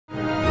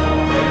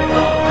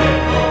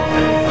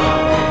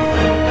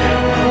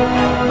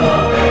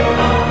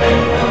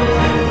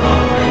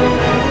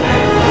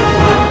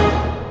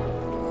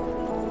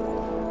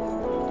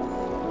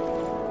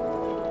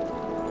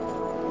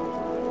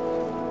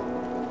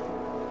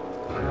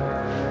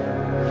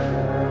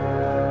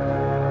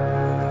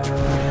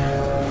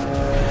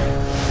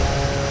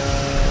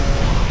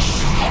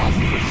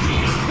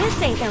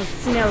No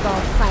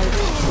snowball fight.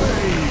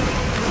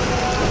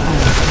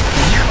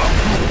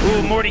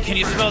 Ooh, Morty, can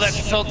you smell that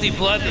salty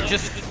blood that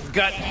just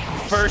got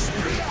first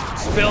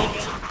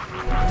spilt?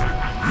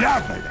 Yeah,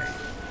 baby.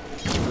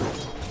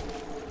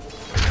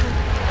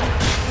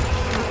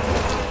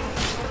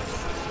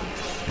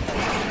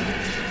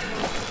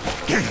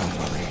 Get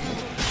over it.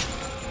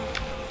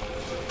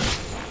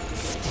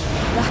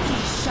 Lucky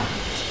shot.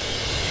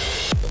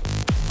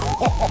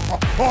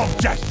 Oh,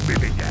 just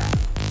Midia.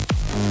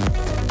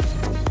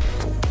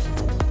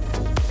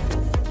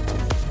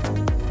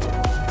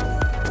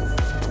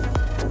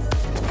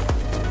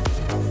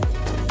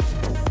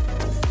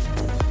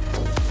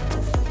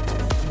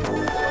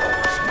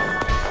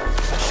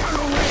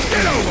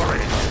 Get over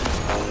it.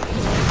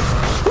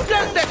 Who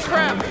does that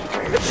crap?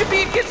 It should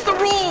be against the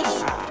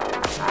rules!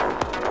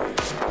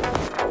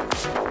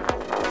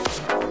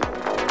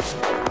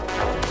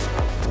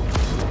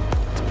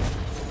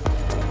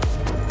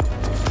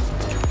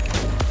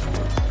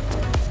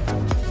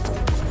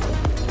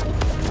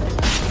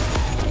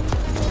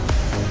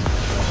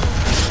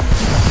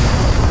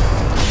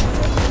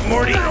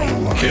 Morty,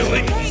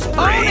 killing spree.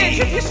 Ownage!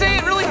 If you say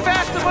it really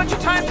fast a bunch of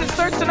times, it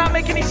starts to not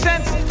make any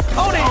sense.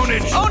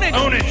 Ownage! Ownage!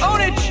 Ownage!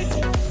 Ownage!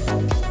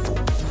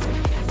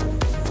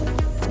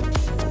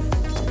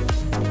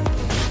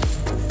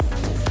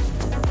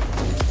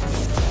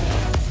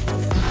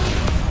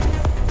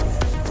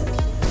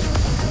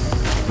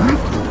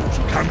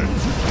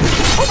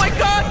 Oh my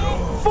God!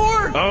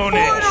 Four in a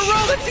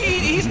row.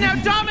 He's now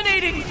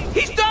dominating.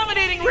 He's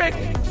dominating, Rick.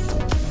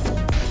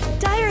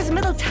 Dire's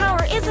middle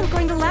tower isn't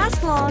going to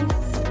last long.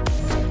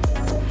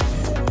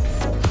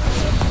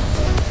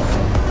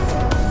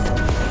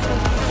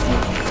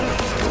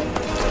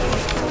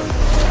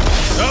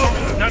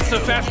 Oh, not so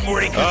fast,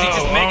 Morty, because he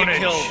just mega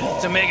killed.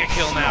 It's a mega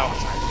kill now.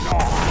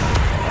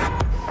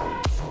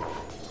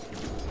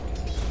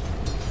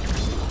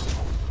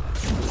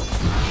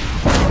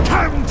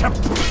 Time to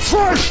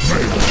crush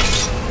me!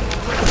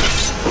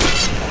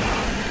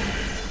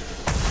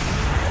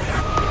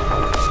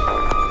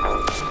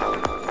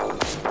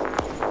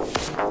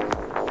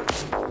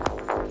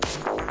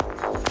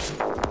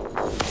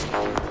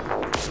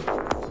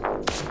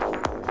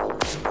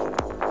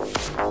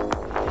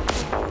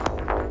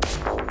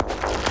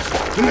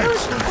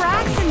 Those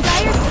cracks in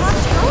Dire's top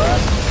tower?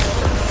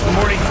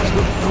 Morty,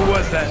 who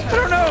was that? I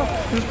don't know.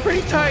 It was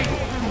pretty tight.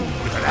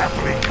 With an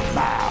apple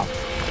mouth.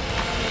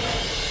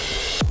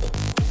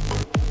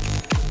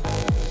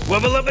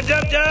 Wubba lubba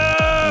dub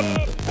dub!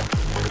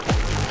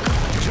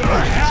 To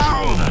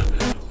hell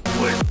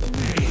with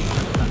me!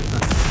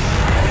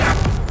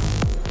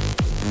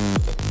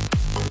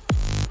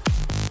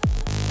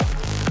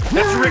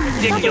 That's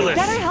ridiculous. Somebody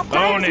better help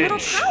Dire's middle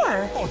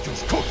tower. I'll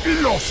just cut the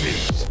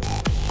losses.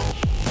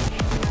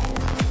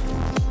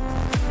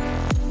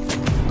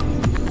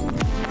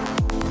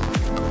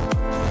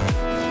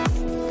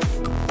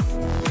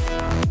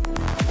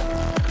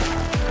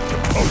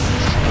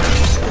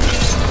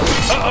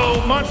 Uh-oh,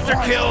 monster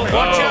kill.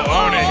 Watch out.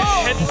 Ownage.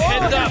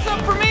 Heads up. Heads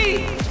up for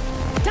me.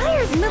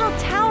 Dire's middle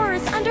tower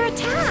is under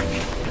attack.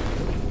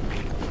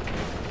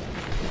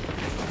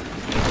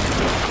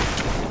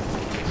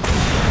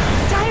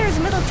 Dire's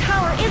middle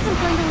tower isn't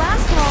going to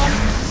last long.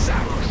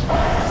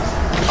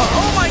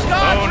 Oh my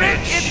God, Rick,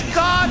 it's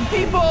God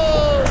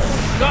people.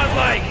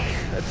 Godlike.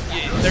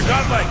 They're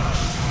godlike.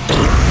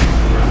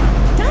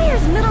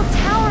 Dire's middle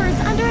tower is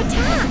under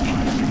attack.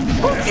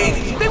 Oh,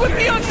 jeez, they would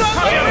be on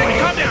godlike.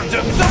 Calm down. It's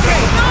okay.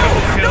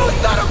 No,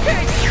 it's not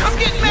okay. I'm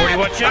getting mad. Morty,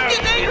 watch out. I'm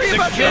getting angry It's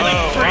about a killing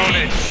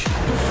this.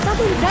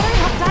 Somebody better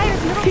help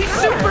Dire's middle He's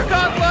tower. super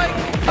godlike.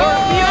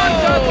 Beyond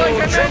godlike.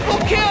 I triple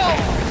kill.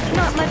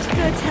 Not much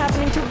good's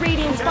happening to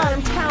Radiant's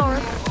bottom tower.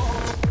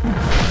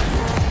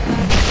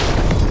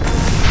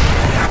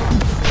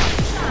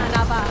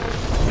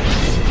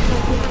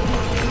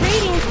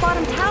 Radiant's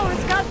bottom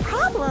tower's got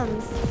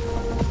problems.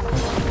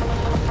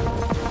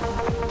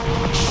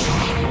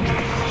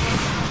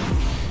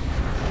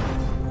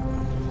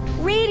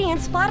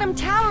 Radiant's bottom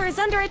tower is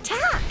under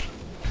attack.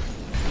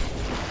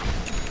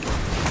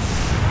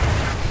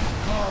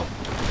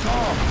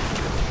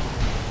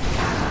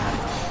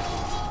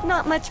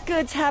 Not much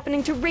good's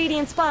happening to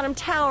Radiant's bottom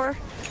tower.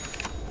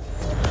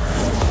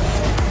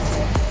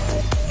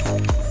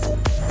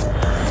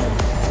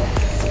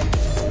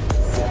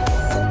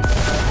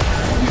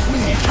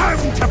 Time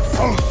to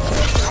poke!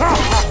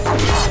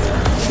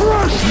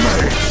 Crush me!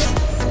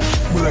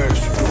 Bless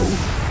you.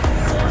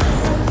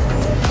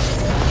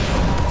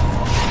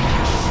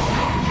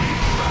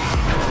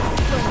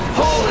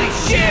 Holy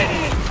shit!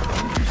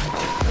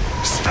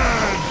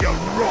 Serve you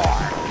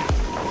right!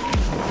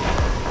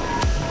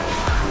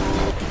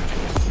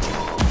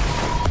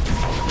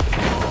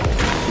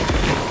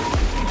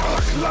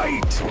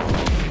 Light!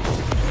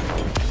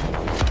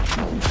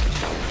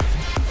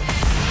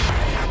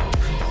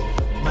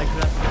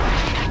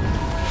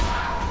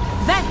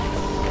 That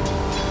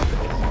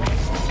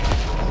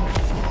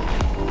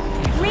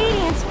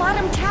Radiant's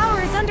bottom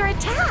tower is under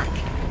attack.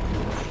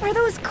 Are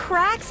those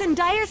cracks in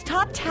Dire's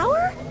top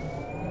tower?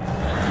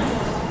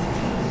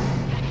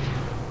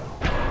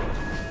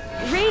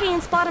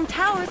 Radiant's bottom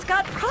tower's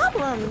got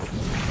problems.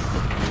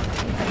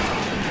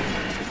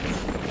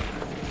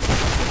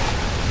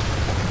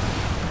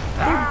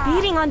 They're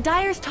beating on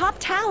Dire's top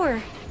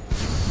tower.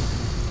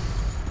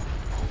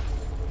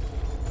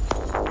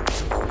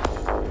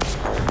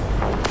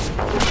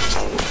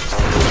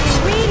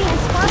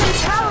 Radiant's bottom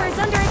tower is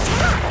under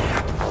attack.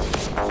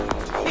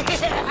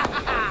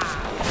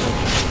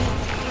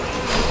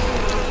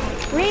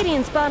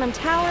 Radiant's bottom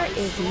tower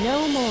is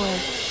no more.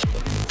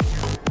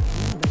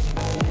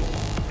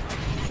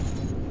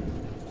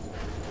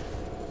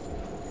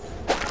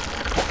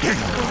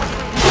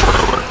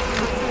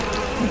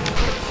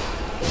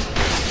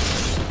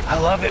 I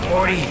love it,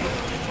 Morty.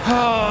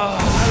 Oh,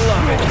 I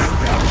love it.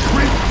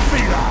 Great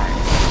feline!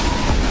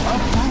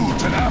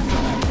 Uproot and after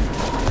them!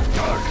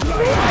 Dark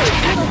light!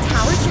 Radiant's little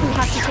tower shouldn't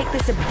have to take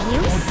this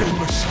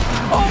abuse.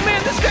 Oh man,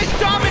 this guy's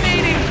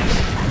dominating!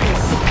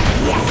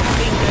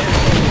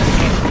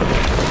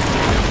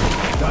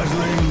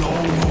 Dazzling no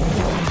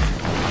more!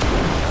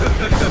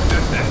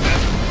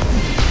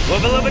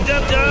 Wubba lubba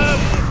dub dub!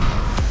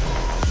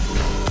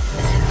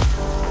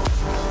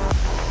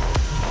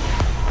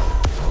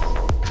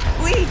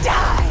 We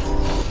die!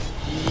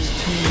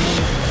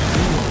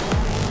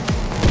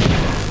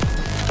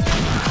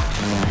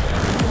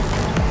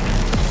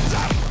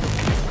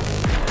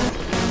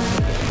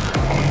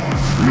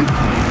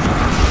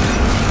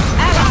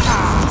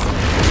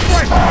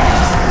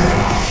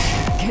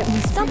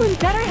 Someone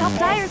better help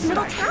Dire's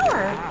middle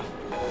tower.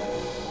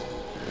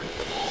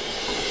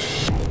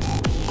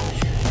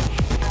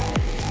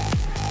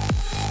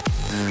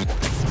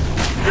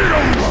 Get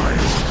away!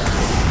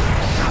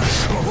 Not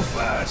so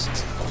fast!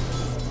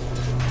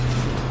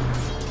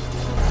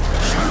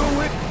 Shadow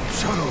it!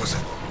 Shadows!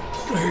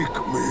 Take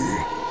me!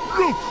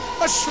 Look!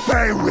 A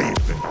spare rib!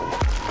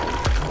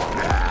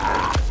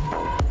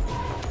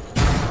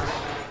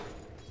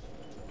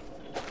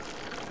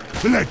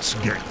 Let's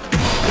get...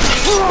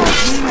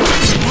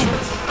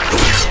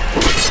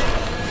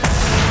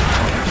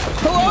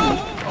 Hello?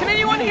 Can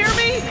anyone hear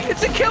me?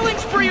 It's a killing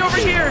spree over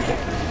here!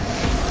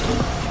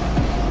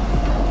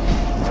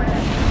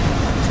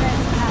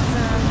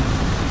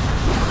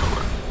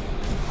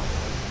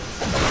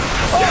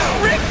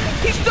 Oh, Rick!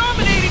 He's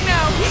dominating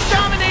now! He's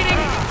dominating!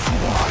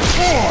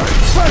 Boy!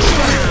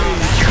 Flashlight!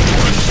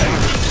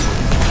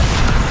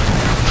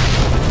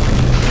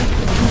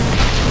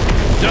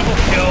 Double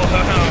kill,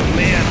 oh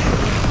man.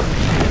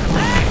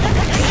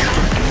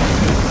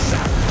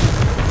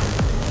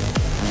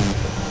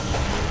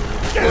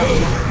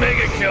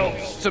 Mega kill.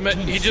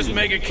 He just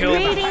mega killed.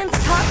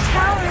 Radiant's top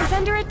tower is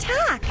under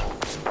attack.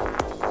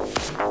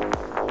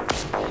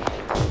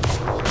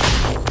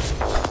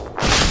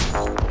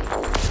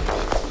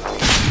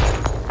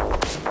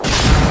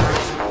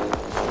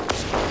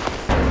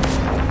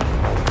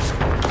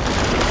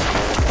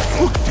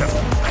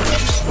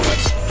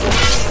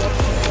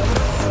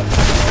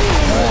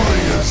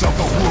 Warriors of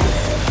the wolf!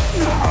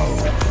 Now!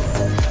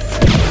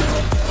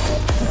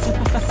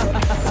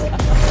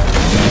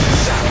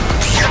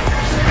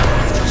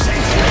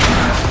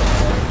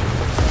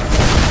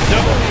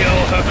 Double kill,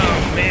 oh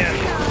man.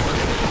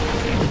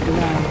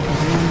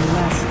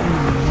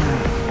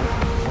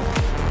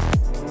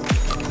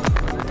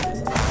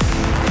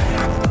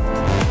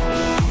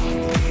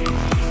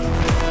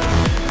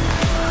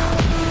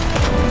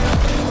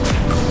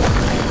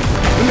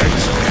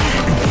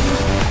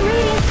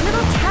 Radiant's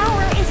middle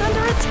tower is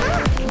under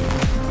attack.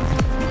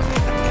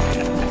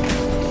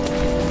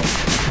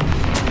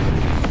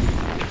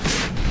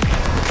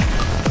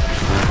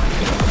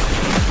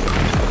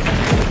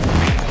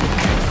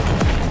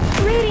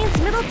 Radiant's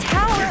middle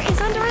tower is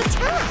under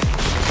attack.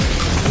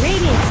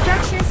 Radiant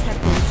structures have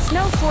been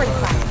snow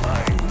fortified.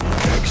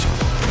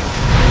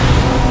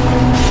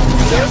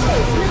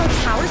 Radiant's middle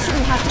tower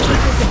shouldn't have to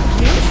take this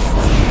abuse.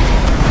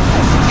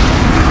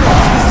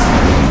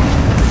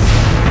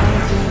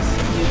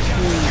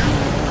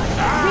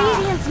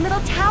 Radiant's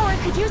middle tower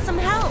could use some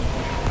help.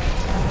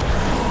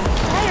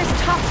 Dire's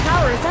top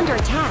tower is under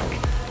attack.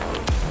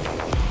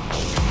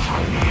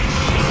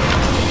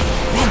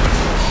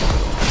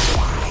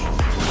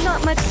 Not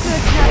much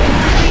good's happening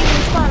to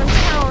Radiant's bottom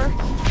tower.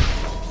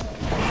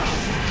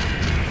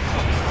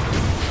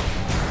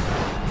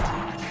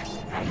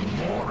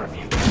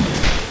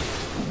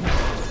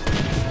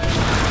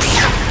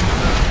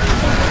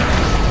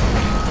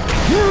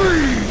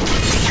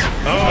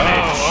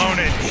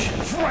 Ownage.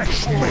 Fresh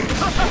meat!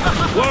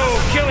 Whoa,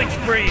 killing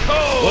spree.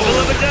 Wubba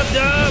lubba dub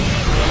dub.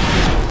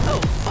 Oh,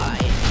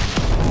 fine.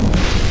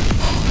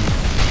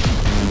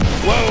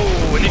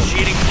 Whoa,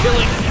 initiating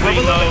killing spree.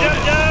 Wubba lubba dub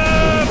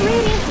dub.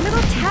 Radiant's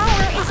middle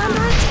tower is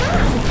under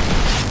attack.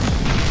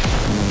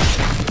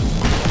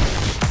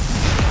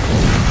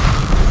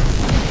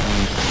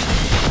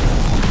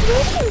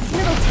 Radiant's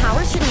middle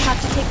tower shouldn't have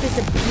to take this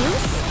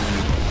abuse.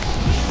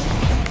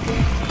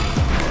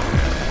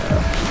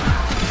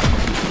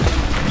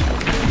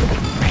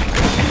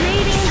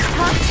 Radiant's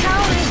top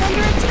tower is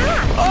under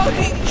attack. Oh,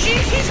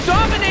 jeez, he's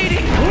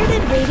dominating! Where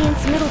did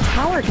Radiant's middle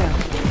tower go?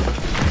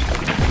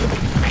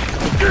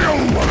 Deal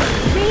with it!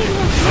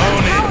 Radiant's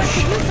middle tower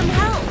could use some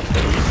help.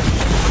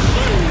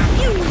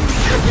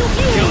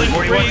 Killing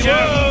spree,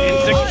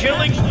 it's a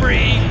killing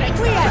spree.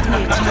 We have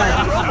new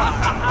target.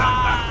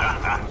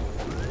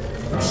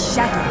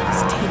 Shadows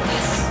take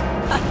us.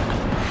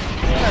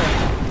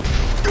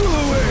 Go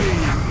away!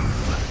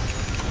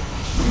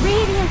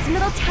 Radiant's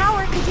middle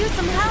tower could use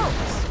some help.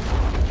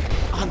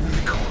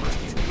 Unrecorded.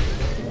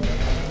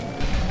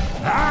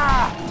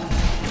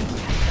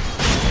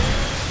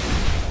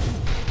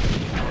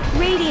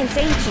 Radiant's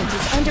ancient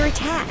is under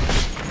attack.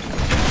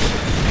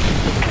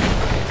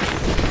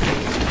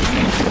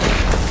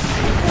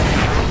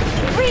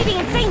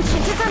 Radiant's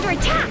ancient is under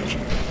attack.